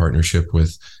 found a partnership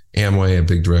with Amway, a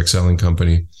big direct selling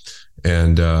company.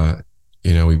 And,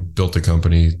 we built a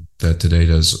company that today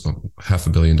does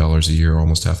 $500 million a year,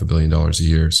 almost $500 million a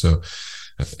year. So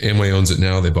Amway owns it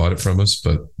now. They bought it from us,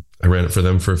 but I ran it for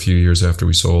them for a few years after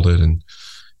we sold it, and,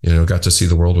 got to see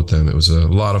the world with them. It was a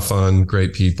lot of fun,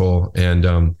 great people. And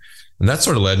that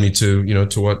sort of led me to,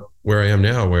 to where I am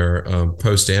now, where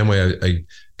post Amway, I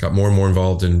got more and more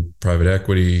involved in private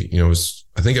equity.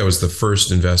 I think I was the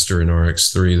first investor in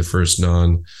RX3, the first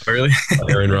really?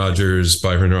 Aaron Rodgers,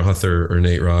 Byron Roth, or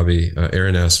Nate Robbie.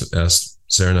 Aaron asked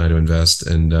Sarah and I to invest,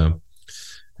 and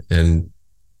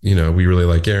we really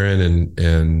like Aaron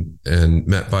and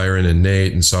met Byron and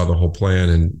Nate and saw the whole plan,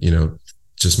 and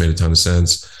just made a ton of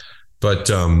sense. But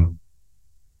that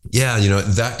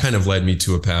kind of led me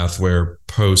to a path where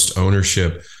post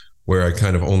ownership, where I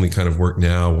kind of only work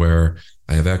now, where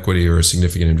I have equity or a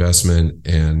significant investment.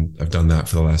 And I've done that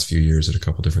for the last few years at a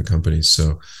couple different companies.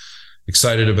 So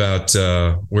excited about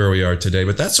where we are today,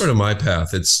 but that's sort of my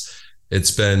path.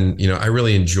 It's been, I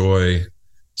really enjoy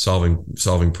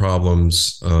solving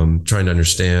problems, trying to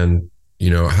understand,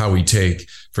 how we take,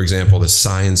 for example, the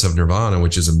science of nirvana,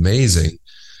 which is amazing,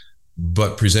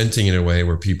 but presenting in a way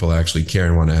where people actually care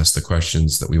and want to ask the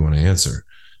questions that we want to answer.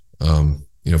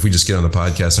 If we just get on the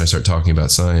podcast and I start talking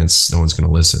about science, no one's going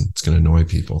to listen. It's going to annoy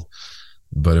people.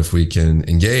 But if we can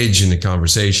engage in the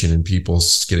conversation and people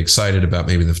get excited about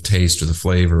maybe the taste or the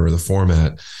flavor or the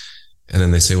format, and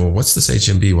then they say, well, what's this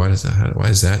HMB? Why is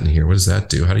that in here? What does that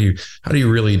do? How do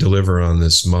you really deliver on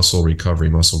this muscle recovery,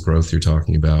 muscle growth you're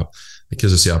talking about? It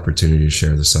gives us the opportunity to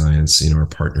share the science, our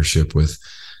partnership with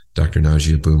Dr.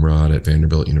 Najia Boomrod at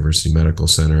Vanderbilt University Medical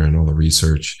Center and all the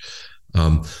research.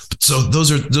 So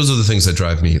those are the things that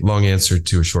drive me. Long answer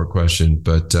to a short question,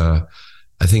 but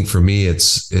I think for me,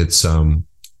 it's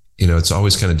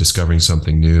always kind of discovering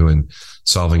something new and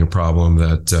solving a problem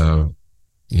that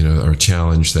or a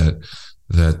challenge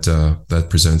that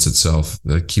presents itself,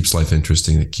 that keeps life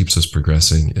interesting, that keeps us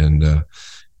progressing, and a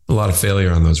lot of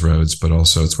failure on those roads, but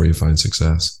also it's where you find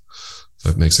success. So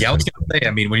it makes it. Yeah, I was going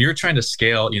to say, when you're trying to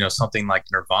scale, something like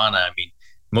Nirvana,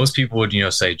 most people would,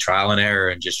 say trial and error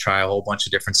and just try a whole bunch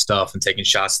of different stuff and taking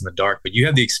shots in the dark, but you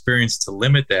have the experience to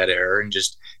limit that error and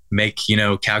just make,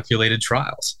 calculated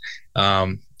trials.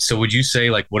 So would you say,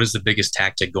 what is the biggest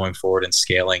tactic going forward in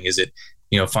scaling? Is it,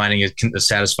 finding a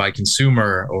satisfied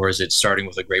consumer, or is it starting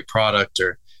with a great product,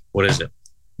 or what is it?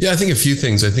 Yeah, I think a few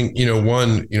things. I think,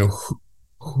 one,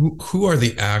 who are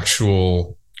the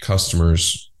actual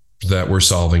customers that we're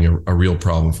solving a real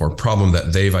problem for, a problem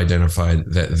that they've identified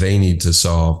that they need to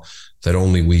solve, that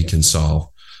only we can solve.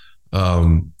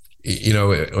 When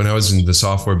I was in the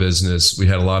software business, we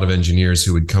had a lot of engineers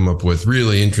who would come up with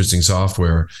really interesting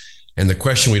software. And the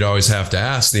question we'd always have to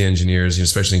ask the engineers,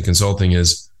 especially in consulting,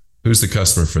 is, who's the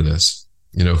customer for this?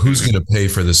 Who's going to pay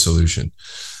for this solution?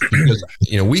 Because,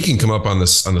 we can come up on the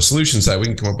solution side, we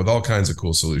can come up with all kinds of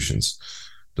cool solutions.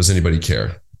 Does anybody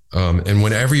care? And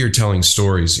whenever you're telling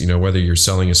stories, whether you're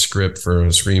selling a script for a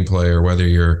screenplay or whether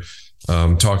you're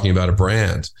talking about a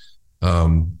brand,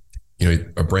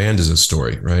 a brand is a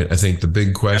story, right? I think the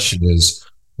big question is,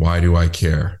 why do I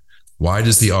care? Why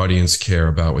does the audience care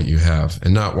about what you have?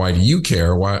 And not why do you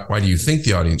care? Why do you think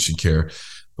the audience should care?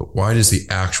 But why does the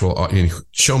actual audience,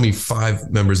 show me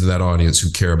 5 members of that audience who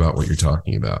care about what you're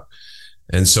talking about.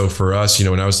 And so for us,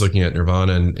 when I was looking at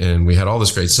Nirvana and we had all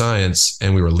this great science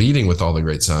and we were leading with all the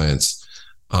great science,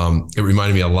 it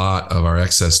reminded me a lot of our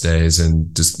Excess days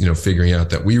and just, figuring out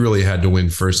that we really had to win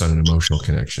first on an emotional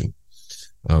connection.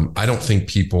 I don't think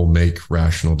people make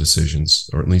rational decisions,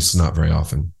 or at least not very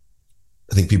often.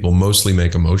 I think people mostly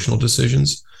make emotional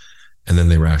decisions and then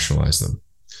they rationalize them.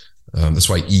 That's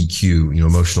why EQ,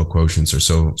 emotional quotients are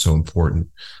so important.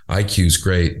 IQ is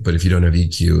great, but if you don't have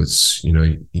EQ, it's,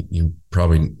 you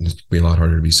probably be a lot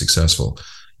harder to be successful.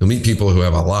 You'll meet people who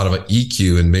have a lot of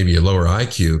EQ and maybe a lower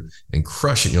IQ and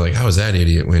crush it. And you're like, how is that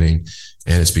idiot winning?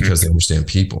 And it's because they understand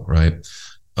people, right?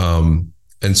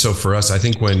 And so for us, I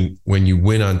think when you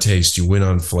win on taste, you win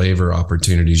on flavor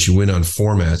opportunities, you win on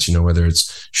formats, whether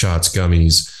it's shots,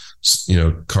 gummies,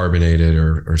 carbonated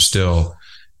or still.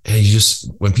 And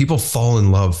when people fall in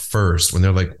love first, when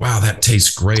they're like, wow, that tastes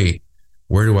great.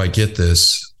 Where do I get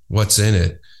this? What's in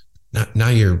it? Now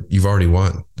you've already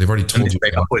won. They've already told you.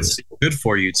 It's good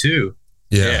for you too.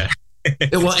 Yeah.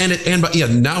 Well,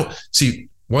 now see,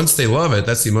 once they love it,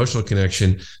 that's the emotional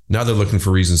connection. Now they're looking for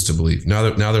reasons to believe.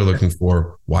 Now they're looking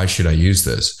for, why should I use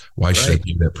this? Why should I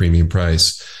pay that premium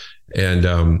price?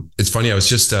 And it's funny. I was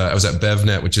at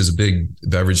BevNet, which is a big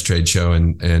beverage trade show,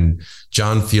 and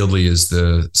John Fieldly is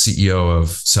the CEO of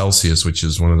Celsius, which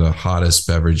is one of the hottest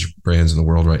beverage brands in the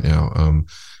world right now.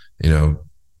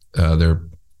 They're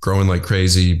growing like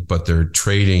crazy, but they're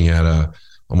trading at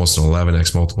almost an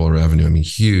 11x multiple of revenue. I mean,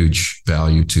 huge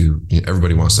value to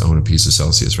everybody wants to own a piece of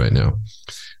Celsius right now.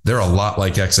 They're a lot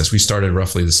like Excess. We started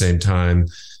roughly the same time.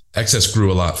 Excess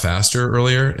grew a lot faster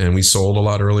earlier, and we sold a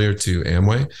lot earlier to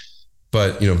Amway.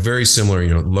 But very similar.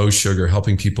 Low sugar,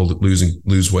 helping people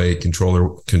lose weight,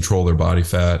 control their body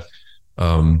fat.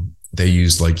 They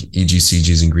use like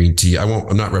EGCGs and green tea.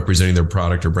 I'm not representing their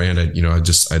product or brand. I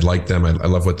like them. I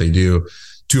love what they do.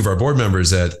 2 of our board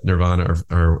members at Nirvana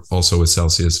are also with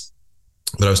Celsius.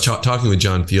 But I was talking with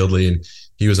John Fieldly, and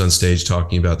he was on stage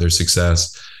talking about their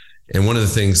success. And one of the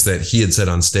things that he had said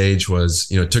on stage was,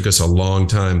 it took us a long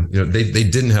time. They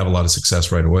didn't have a lot of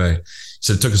success right away.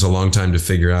 So it took us a long time to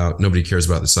figure out, nobody cares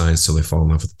about the science till they fall in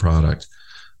love with the product.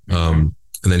 And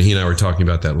then he and I were talking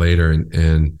about that later,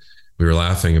 and we were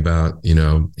laughing about, he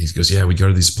goes, yeah, we go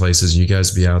to these places and you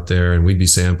guys be out there and we'd be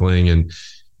sampling and,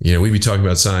 we'd be talking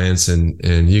about science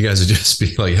and you guys would just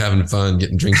be like having fun,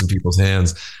 getting drinks in people's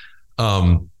hands.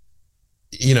 And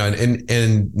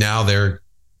now they're,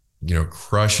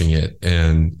 crushing it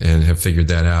and have figured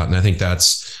that out. And I think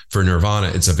that's, for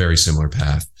Nirvana, it's a very similar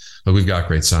path. But we've got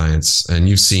great science, and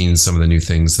you've seen some of the new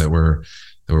things that we're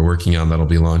working on that'll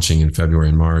be launching in February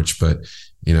and March. But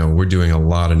we're doing a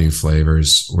lot of new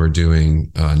flavors. We're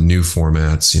doing new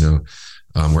formats.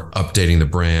 We're updating the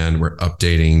brand. We're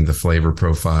updating the flavor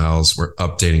profiles. We're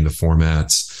updating the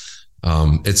formats.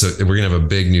 We're gonna have a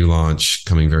big new launch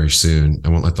coming very soon. I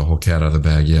won't let the whole cat out of the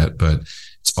bag yet, but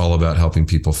it's all about helping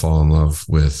people fall in love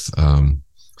with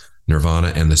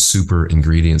Nirvana and the super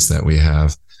ingredients that we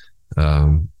have.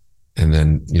 And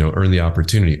then, earn the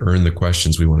opportunity, earn the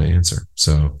questions we want to answer.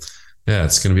 So yeah,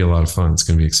 it's going to be a lot of fun. It's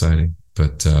going to be exciting.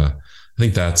 But I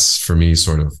think that's, for me,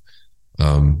 sort of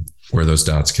where those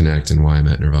dots connect and why I'm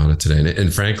at Nirvana today.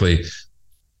 And frankly,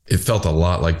 it felt a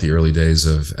lot like the early days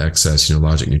of Excess,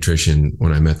 Logic Nutrition,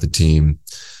 when I met the team.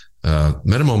 Met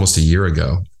them almost a year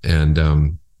ago. And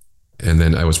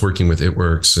then I was working with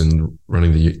ItWorks and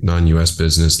running the non-US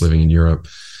business, living in Europe.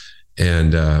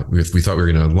 And we thought we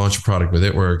were going to launch a product with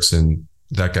ItWorks, and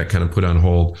that got kind of put on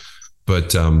hold.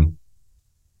 But,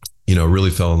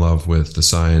 really fell in love with the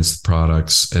science, the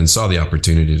products, and saw the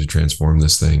opportunity to transform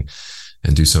this thing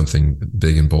and do something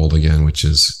big and bold again, which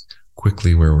is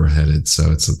quickly where we're headed.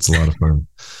 So it's a lot of fun.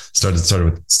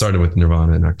 Started with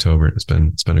Nirvana in October. It's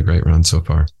been a great run so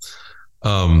far.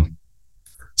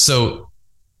 So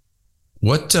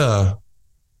what are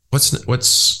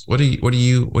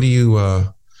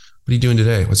you doing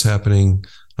today? What's happening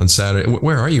on Saturday?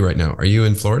 Where are you right now? Are you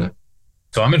in Florida?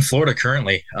 So I'm in Florida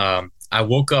currently. I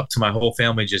woke up to my whole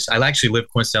family. I actually live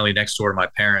coincidentally next door to my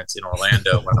parents in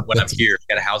Orlando when I'm here.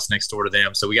 Got a house next door to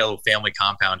them. So we got a little family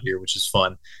compound here, which is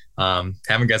fun.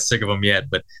 Haven't got sick of them yet,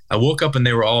 but I woke up and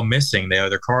they were all missing.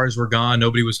 Their cars were gone.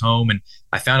 Nobody was home. And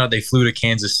I found out they flew to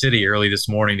Kansas City early this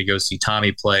morning to go see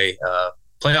Tommy play a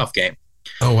playoff game.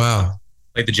 Oh, wow.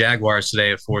 Played the Jaguars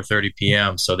today at 4:30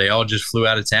 p.m. So they all just flew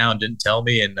out of town, didn't tell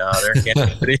me, and they're in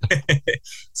Kansas City.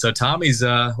 So Tommy's,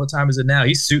 what time is it now?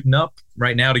 He's suiting up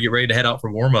right now to get ready to head out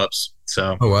for warm-ups.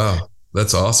 So. Oh, wow.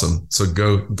 That's awesome. So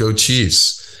go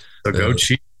Chiefs. So go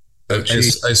Chiefs.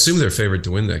 I assume they're favored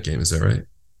to win that game. Is that right?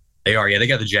 They are. Yeah, they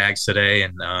got the Jags today,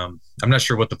 and I'm not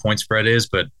sure what the point spread is,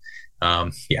 but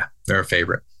yeah, they're a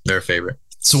favorite. They're a favorite.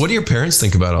 So what do your parents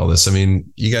think about all this? I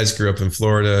mean, you guys grew up in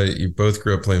Florida. You both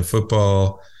grew up playing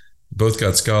football. Both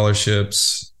got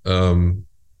scholarships.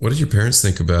 What did your parents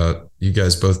think about you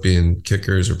guys both being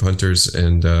kickers or punters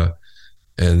and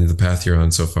the path you're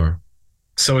on so far?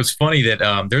 So it's funny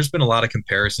that there's been a lot of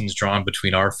comparisons drawn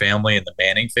between our family and the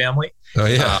Manning family. Oh,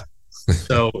 yeah.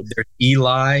 So there's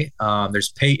Eli, there's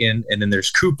Peyton, and then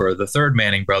there's Cooper, the third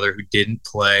Manning brother who didn't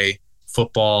play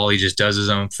football. He just does his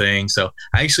own thing. So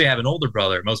I actually have an older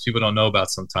brother most people don't know about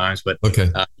sometimes, but okay.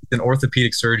 He's an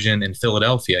orthopedic surgeon in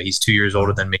Philadelphia. He's 2 years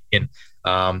older than me. And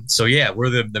so, yeah, we're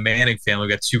the Manning family.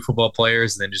 We've got two football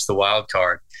players and then just the wild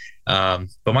card.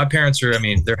 But my parents are,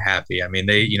 they're happy.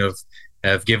 They,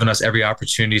 have given us every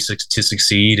opportunity to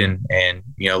succeed. And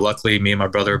luckily me and my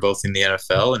brother are both in the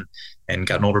NFL and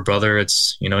got an older brother.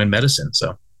 It's, in medicine.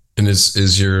 So. And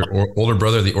is your older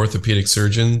brother the orthopedic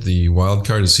surgeon, the wild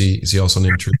card? Is he also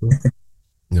named Trooper?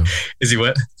 No. Is he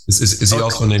what? Is he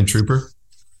also named Trooper?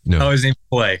 No. Oh, his name's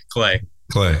Clay.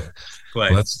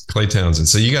 Well, that's Clay Townsend.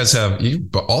 So you guys you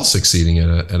all succeeding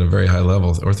at a very high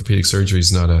level. Orthopedic surgery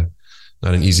is not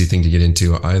an easy thing to get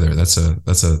into either. That's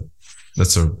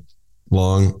a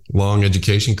long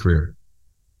education career.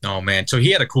 Oh man. So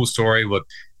he had a cool story. Well,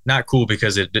 not cool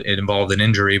because it involved an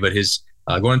injury, but his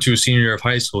going into his senior year of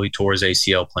high school, he tore his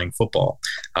ACL playing football.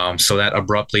 So that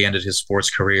abruptly ended his sports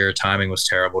career. Timing was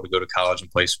terrible to go to college and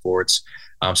play sports.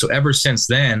 So ever since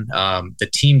then, the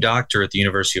team doctor at the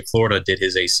University of Florida did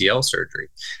his ACL surgery.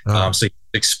 So he was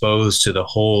exposed to the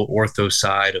whole ortho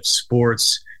side of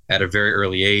sports at a very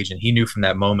early age. And he knew from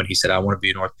that moment, he said, I want to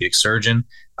be an orthopedic surgeon.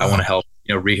 I want to help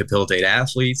rehabilitate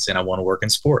athletes, and I want to work in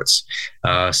sports.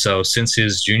 So since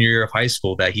his junior year of high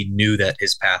school, that he knew that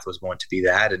his path was going to be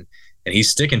that. And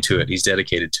he's sticking to it. He's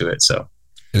dedicated to it. So,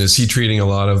 and is he treating a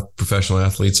lot of professional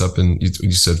athletes up in,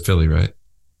 you said Philly, right?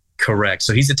 Correct.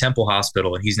 So he's at Temple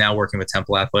Hospital and he's now working with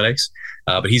Temple Athletics,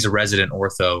 but he's a resident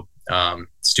ortho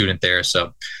student there.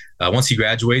 So once he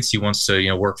graduates, he wants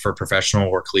to, work for professional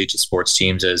or collegiate sports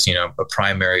teams as, a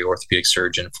primary orthopedic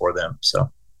surgeon for them.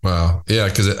 So. Wow. Yeah.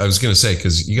 Cause I was going to say,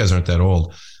 cause you guys aren't that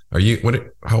old.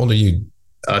 How old are you?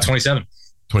 27.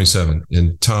 27.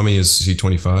 And Tommy, is he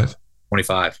 25?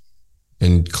 25.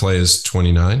 And Clay is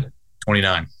 29?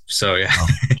 29. So, yeah. Oh.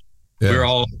 Yeah. We're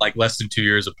all like less than 2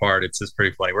 years apart. It's just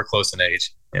pretty funny. We're close in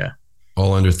age. Yeah.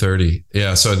 All under 30.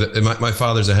 Yeah. So my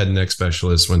father's a head and neck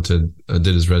specialist, did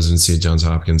his residency at Johns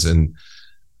Hopkins. And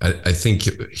I think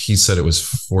he said it was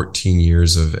 14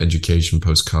 years of education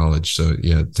post-college. So,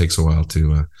 yeah, it takes a while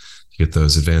to get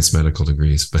those advanced medical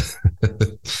degrees. But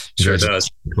sure does.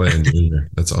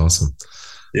 That's awesome.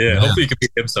 Yeah, hopefully you can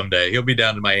meet him someday. He'll be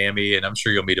down in Miami, and I'm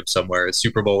sure you'll meet him somewhere, a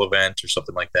Super Bowl event or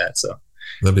something like that. So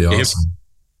that'd be awesome.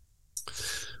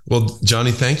 Well,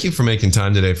 Johnny, thank you for making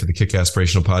time today for the Kick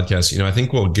Aspirational podcast. I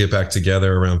think we'll get back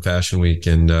together around Fashion Week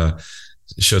and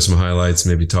show some highlights,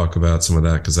 maybe talk about some of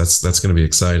that, because that's going to be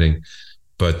exciting.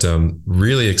 But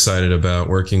really excited about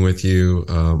working with you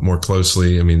more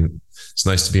closely. It's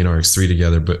nice to be in RX3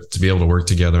 together, but to be able to work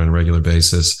together on a regular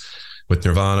basis with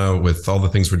Nirvana, with all the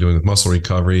things we're doing with muscle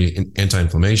recovery,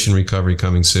 anti-inflammation recovery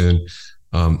coming soon.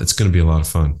 It's going to be a lot of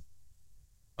fun.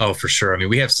 Oh, for sure.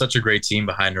 We have such a great team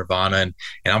behind Nirvana, and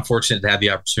I'm fortunate to have the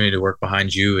opportunity to work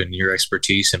behind you and your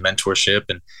expertise and mentorship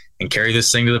and carry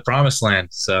this thing to the promised land.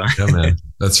 So yeah, man,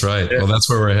 that's right. Yeah. Well, that's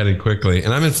where we're headed quickly.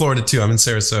 And I'm in Florida too. I'm in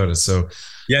Sarasota. So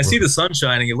yeah, I see the sun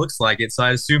shining. It looks like it. So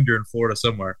I assumed you're in Florida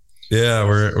somewhere. Yeah,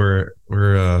 we're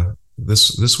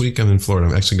this week I'm in Florida.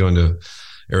 I'm actually going to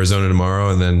Arizona tomorrow,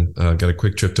 and then got a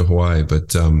quick trip to Hawaii.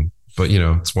 But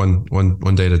it's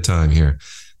one day at a time here.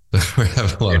 We're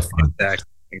having a lot of fun.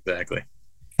 Exactly.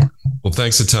 Well,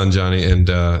 thanks a ton, Johnny, and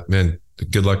man,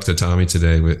 good luck to Tommy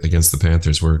today against the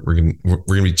Panthers. We're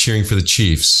gonna be cheering for the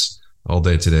Chiefs all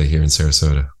day today here in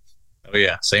Sarasota. Oh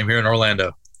yeah, same here in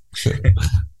Orlando.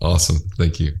 Awesome,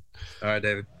 thank you. All right,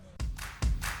 David.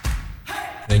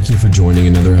 Thank you for joining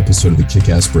another episode of the Kick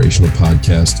Aspirational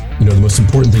Podcast. You know, the most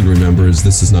important thing to remember is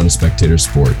this is not a spectator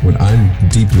sport. What I'm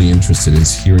deeply interested in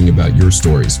is hearing about your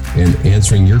stories and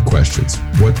answering your questions.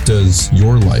 What does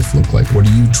your life look like? What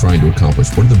are you trying to accomplish?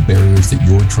 What are the barriers that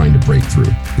you're trying to break through?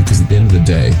 Because at the end of the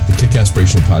day, the Kick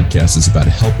Aspirational Podcast is about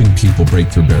helping people break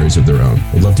through barriers of their own.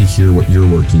 I'd love to hear what you're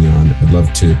working on. I'd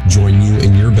love to join you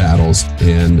in your battles.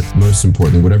 And most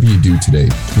importantly, whatever you do today,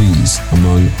 please,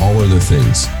 among all other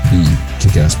things, be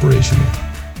kick aspirational.